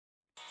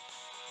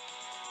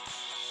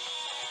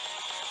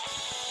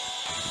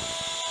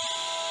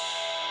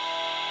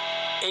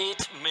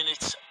8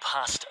 minutes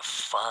past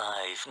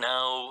 5.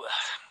 Now,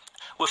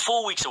 we're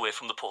 4 weeks away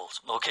from the polls,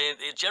 okay?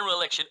 The general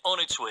election on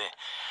its way.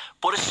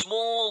 But a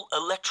small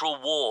electoral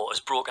war has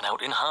broken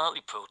out in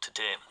Hartlepool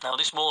today. Now,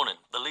 this morning,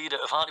 the leader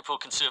of Hartlepool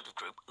Conservative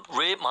Group,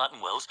 Ray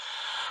Martin Wells,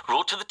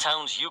 wrote to the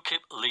town's UKIP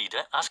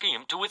leader asking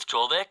him to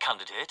withdraw their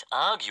candidate,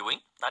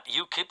 arguing that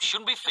UKIP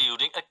shouldn't be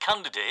fielding a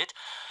candidate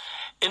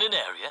in an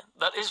area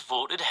that is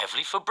voted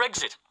heavily for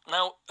Brexit.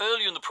 Now,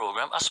 earlier in the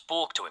programme, I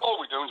spoke to him. All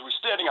we're doing is we're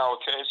stating our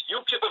case.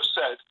 UKIP have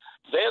said,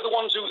 they're the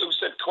ones who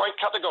said quite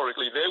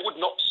categorically they would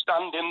not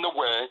stand in the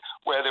way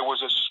where there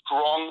was a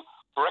strong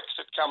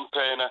Brexit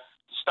campaigner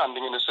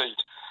standing in a seat.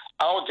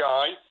 Our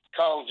guy,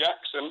 Carl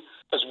Jackson,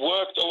 has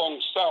worked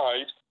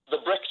alongside the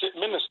Brexit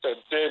minister,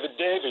 David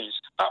Davies.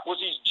 That was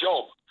his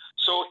job.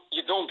 So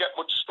you don't get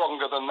much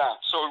stronger than that.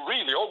 So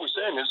really, all we're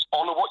saying is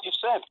honour what you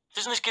said.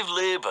 Doesn't this give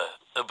Labour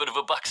a bit of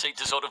a backseat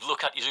to sort of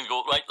look at you and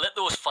go, right, let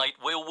those fight,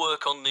 we'll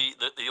work on the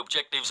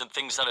objectives and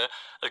things that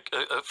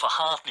are for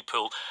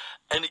Hartlepool,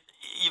 and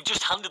you've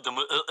just handed them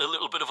a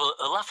little bit of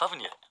a laugh, haven't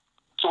you?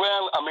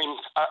 Well, I mean,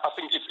 I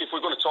think if we're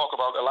going to talk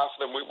about a laugh,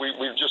 then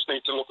we just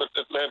need to look at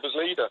Labour's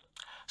leader.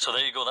 So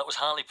there you go, that was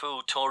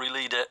Hartlepool Tory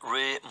leader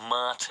Ray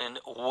Martin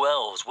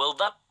Wells. Well,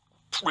 that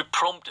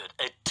prompted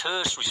a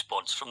terse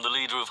response from the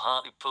leader of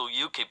Hartlepool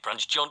UKIP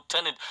branch, John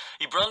Tennant.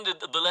 He branded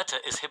the letter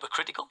as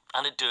hypocritical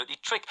and a dirty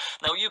trick.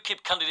 Now,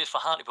 UKIP candidate for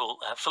Hartlepool,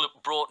 Phillip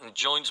Broughton,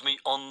 joins me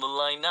on the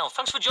line now.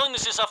 Thanks for joining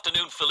us this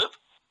afternoon, Phillip.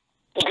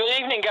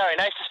 Good evening, Gary.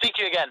 Nice to speak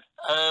to you again.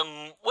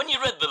 When you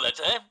read the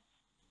letter,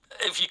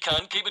 if you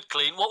can, keep it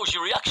clean, what was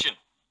your reaction?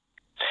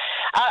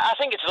 I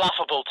think it's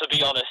laughable, to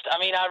be honest. I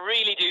mean, I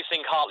really do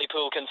think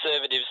Hartlepool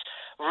Conservatives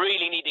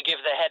really need to give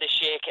their head a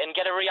shake and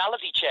get a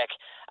reality check.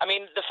 I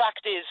mean, the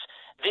fact is,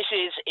 this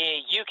is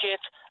a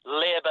UKIP,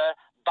 Labour,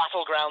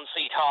 battleground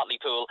seat,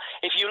 Hartlepool.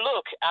 If you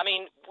look, I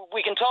mean,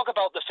 we can talk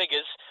about the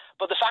figures,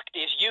 but the fact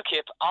is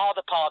UKIP are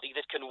the party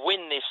that can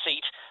win this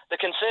seat. The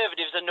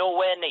Conservatives are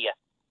nowhere near.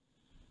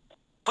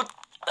 But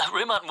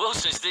Ray Martin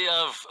Wells says they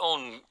have,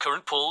 on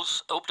current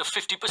polls, up to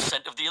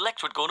 50% of the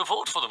electorate going to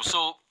vote for them.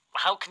 So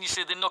how can you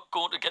say they're not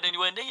going to get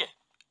anywhere near?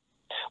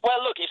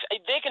 Well, look, if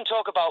they can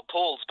talk about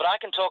polls, but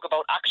I can talk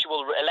about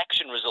actual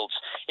election results.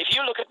 If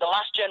you look at the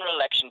last general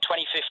election,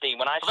 2015,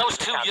 when I... Well, that was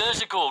 2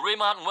 years ago. Ray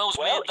Martin Wells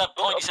made that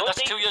point. He said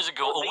that's 2 years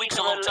ago. A week's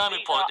a long time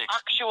in politics.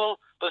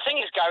 But the thing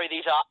is, Gary,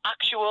 these are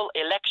actual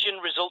election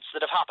results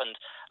that have happened.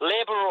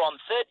 Labour were on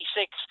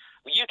 36,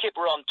 UKIP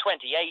were on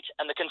 28,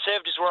 and the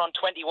Conservatives were on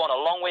 21, a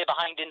long way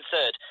behind in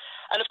third.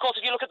 And of course,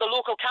 if you look at the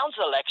local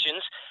council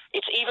elections,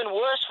 it's even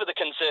worse for the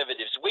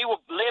Conservatives.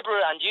 Labour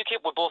and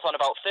UKIP were both on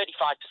about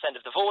 35%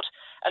 of the vote,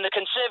 and the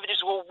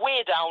Conservatives were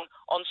way down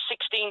on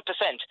 16%.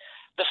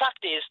 The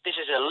fact is, this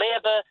is a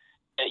Labour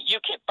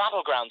UKIP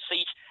battleground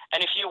seat,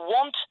 and if you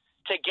want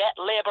to get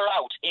Labour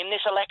out in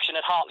this election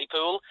at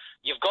Hartlepool,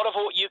 you've got to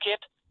vote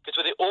UKIP, because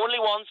we're the only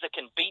ones that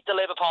can beat the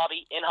Labour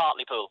Party in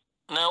Hartlepool.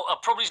 Now, I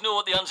probably know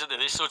what the answer to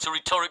this, so it's a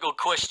rhetorical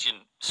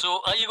question. So,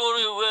 are you going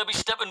to be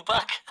stepping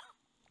back?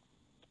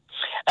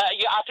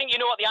 Yeah, I think you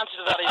know what the answer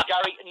to that is,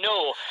 Gary.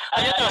 No.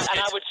 And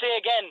I would say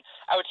again,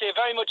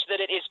 very much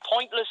that it is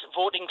pointless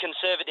voting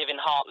Conservative in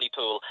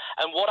Hartlepool.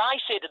 And what I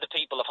say to the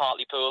people of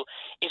Hartlepool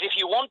is if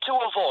you want to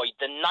avoid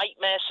the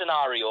nightmare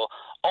scenario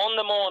on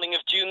the morning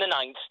of June the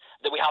 9th,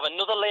 that we have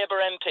another Labour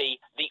MP,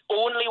 the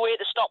only way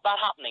to stop that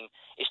happening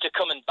is to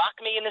come and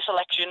back me in this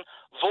election,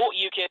 vote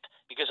UKIP,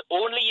 because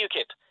only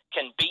UKIP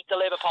can beat the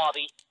Labour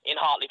Party in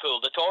Hartlepool.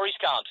 The Tories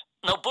can't.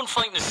 Now, bun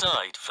fighting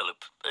aside,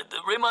 Phillip,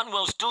 Ray Martin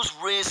Wells does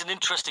raise an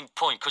interesting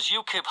point, because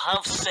UKIP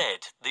have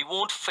said they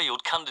won't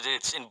field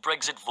candidates in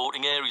Brexit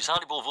voting areas.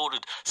 Hartlepool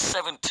voted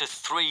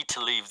 7-3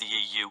 to leave the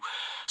EU.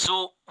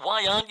 So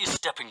why aren't you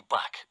stepping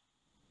back?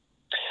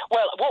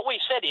 Well, what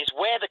we've said is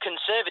where the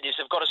Conservatives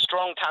have got a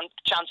strong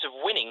chance of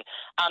winning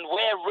and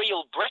where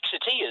real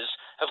Brexiteers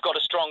have got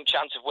a strong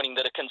chance of winning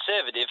that are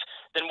Conservative,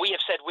 then we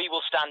have said we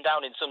will stand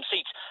down in some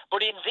seats.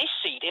 But in this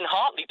seat, in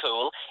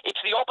Hartlepool,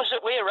 it's the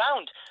opposite way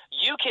around.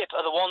 UKIP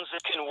are the ones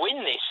that can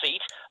win this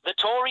seat. The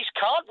Tories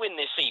can't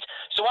win this seat.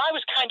 So I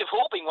was kind of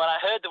hoping when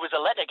I heard there was a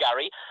letter,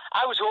 Gary,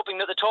 I was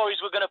hoping that the Tories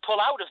were going to pull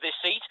out of this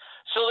seat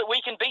so that we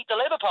can beat the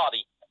Labour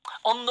Party.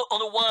 On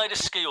a wider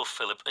scale,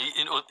 Phillip,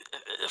 you know,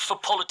 for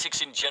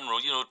politics in general,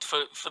 you know,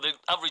 for the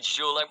average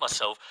Joe like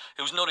myself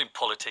who's not in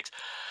politics,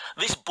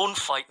 this bun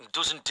fighting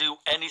doesn't do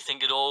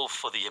anything at all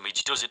for the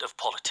image, does it, of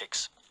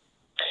politics?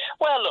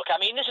 Well, look, I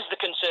mean, this is the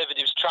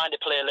Conservatives trying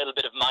to play a little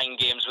bit of mind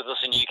games with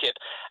us in UKIP.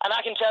 And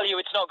I can tell you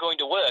it's not going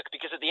to work,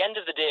 because at the end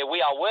of the day, we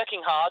are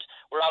working hard.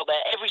 We're out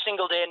there every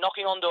single day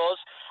knocking on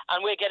doors,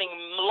 and we're getting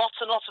lots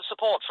and lots of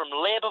support from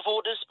Labour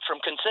voters, from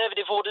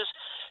Conservative voters,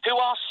 who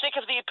are sick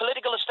of the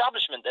political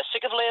establishment. They're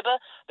sick of Labour,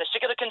 they're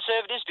sick of the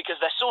Conservatives, because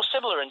they're so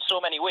similar in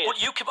so many ways.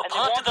 But UKIP are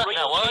part of that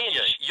now, aren't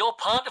you? You're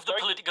part of the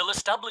political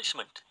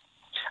establishment.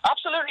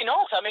 Absolutely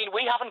not. I mean,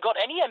 we haven't got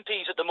any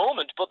MPs at the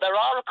moment, but there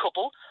are a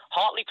couple.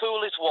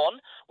 Hartlepool is one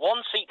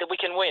seat that we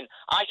can win.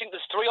 I think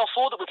there's 3 or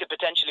 4 that we could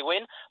potentially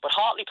win, but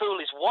Hartlepool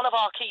is one of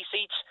our key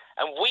seats,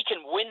 and we can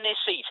win this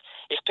seat.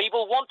 If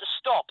people want to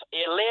stop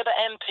a Labour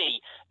MP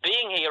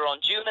being here on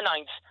June the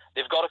 9th,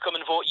 they've got to come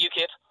and vote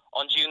UKIP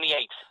on June the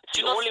 8th. It's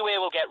the only way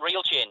we'll get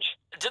real change.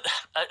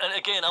 And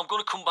again, I'm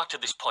going to come back to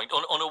this point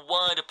on a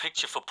wider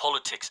picture for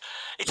politics.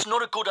 It's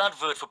not a good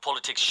advert for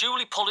politics.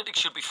 Surely politics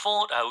should be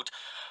fought out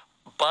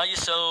by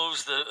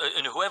yourselves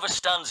and whoever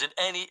stands in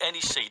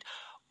any seat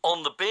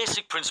on the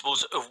basic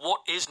principles of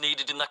what is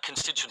needed in that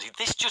constituency.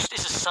 This just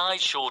is a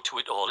sideshow to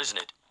it all, isn't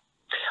it?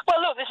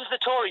 Well, look, this is the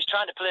Tories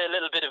trying to play a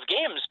little bit of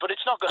games, but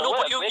it's not going to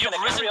work. No, but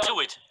you've risen to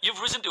it.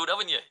 You've risen to it,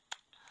 haven't you?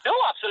 No,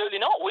 absolutely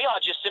not. We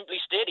are just simply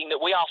stating that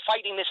we are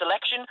fighting this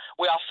election.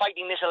 We are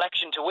fighting this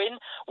election to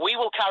win. We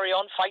will carry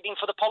on fighting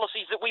for the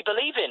policies that we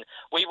believe in.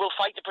 We will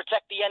fight to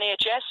protect the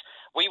NHS.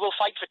 We will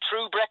fight for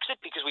true Brexit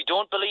because we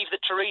don't believe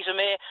that Theresa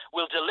May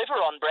will deliver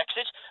on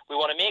Brexit. We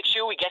want to make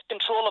sure we get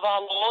control of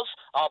our laws,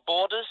 our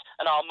borders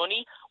and our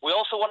money. We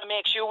also want to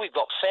make sure we've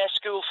got fair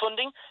school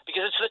funding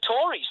because it's the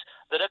Tories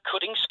that are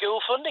cutting school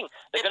funding.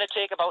 They're going to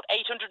take about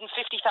 £850,000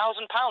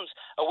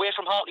 away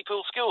from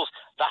Hartlepool schools.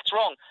 That's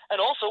wrong.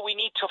 And also we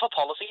need tougher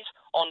policies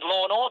on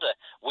law and order.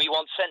 We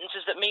want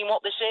sentences that mean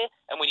what they say,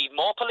 and we need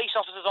more police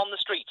officers on the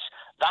streets.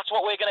 That's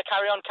what we're going to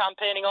carry on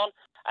campaigning on,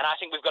 and I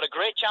think we've got a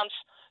great chance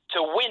to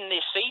win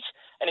this seat,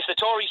 and if the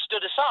Tories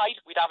stood aside,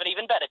 we'd have an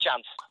even better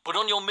chance. But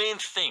on your main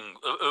thing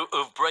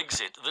of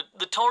Brexit,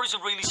 the Tories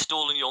have really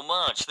stolen your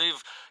march.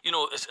 They've,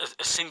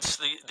 since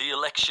the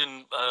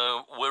election,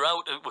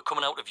 we're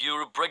coming out of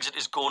Europe, Brexit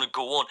is going to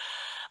go on.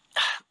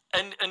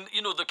 And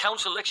the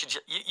council elections,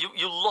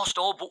 you lost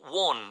all but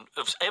one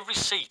of every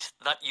seat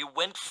that you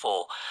went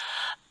for.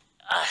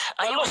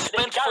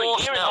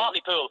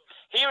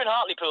 Here in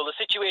Hartlepool, the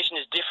situation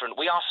is different.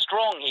 We are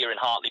strong here in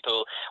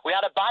Hartlepool. We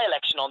had a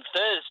by-election on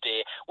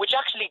Thursday, which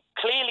actually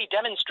clearly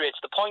demonstrates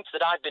the points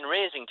that I've been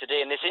raising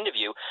today in this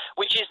interview,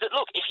 which is that,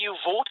 look, if you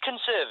vote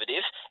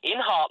Conservative in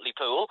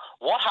Hartlepool,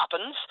 what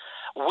happens?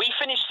 We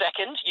finish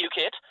second,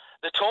 UKIP,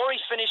 the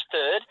Tories finish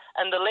third,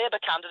 and the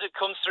Labour candidate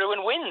comes through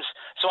and wins.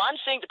 So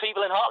I'm saying to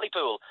people in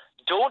Hartlepool,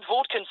 don't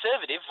vote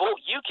Conservative, vote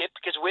UKIP,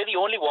 because we're the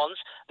only ones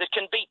that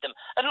can beat them.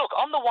 And look,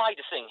 on the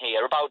wider thing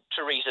here about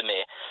Theresa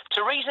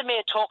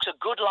May talks a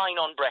good line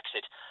on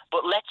Brexit,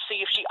 but let's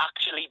see if she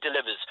actually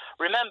delivers.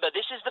 Remember,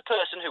 this is the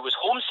person who was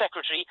Home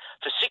Secretary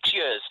for 6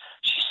 years.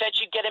 She said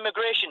she'd get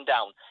immigration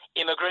down.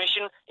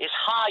 Immigration is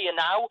higher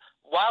now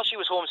while she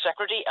was Home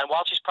Secretary and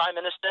while she's Prime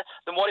Minister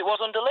than what it was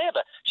under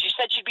Labour. She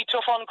said she'd be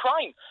tough on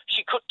crime.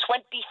 She cut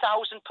 20,000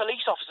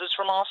 police officers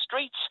from our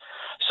streets.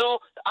 So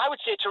I would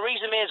say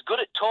Theresa May is good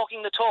at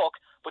talking the talk,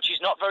 but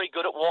she's not very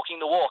good at walking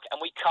the walk, and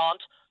we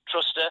can't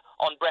trust her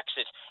on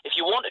Brexit. If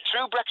you want a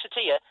true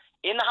Brexiteer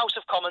in the House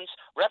of Commons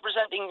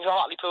representing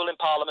Hartlepool in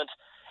Parliament,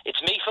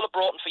 it's me, Phillip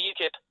Broughton for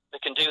UKIP,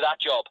 that can do that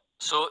job.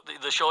 So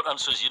the short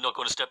answer is you're not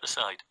going to step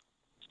aside?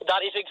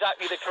 That is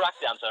exactly the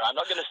correct answer. I'm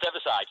not going to step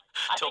aside.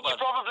 I think you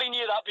probably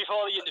knew that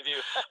before the interview.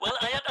 Well,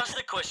 I had asked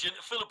the question.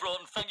 Phillip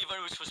Broughton, thank you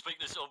very much for speaking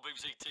to us on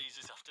BBC Tees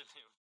this afternoon.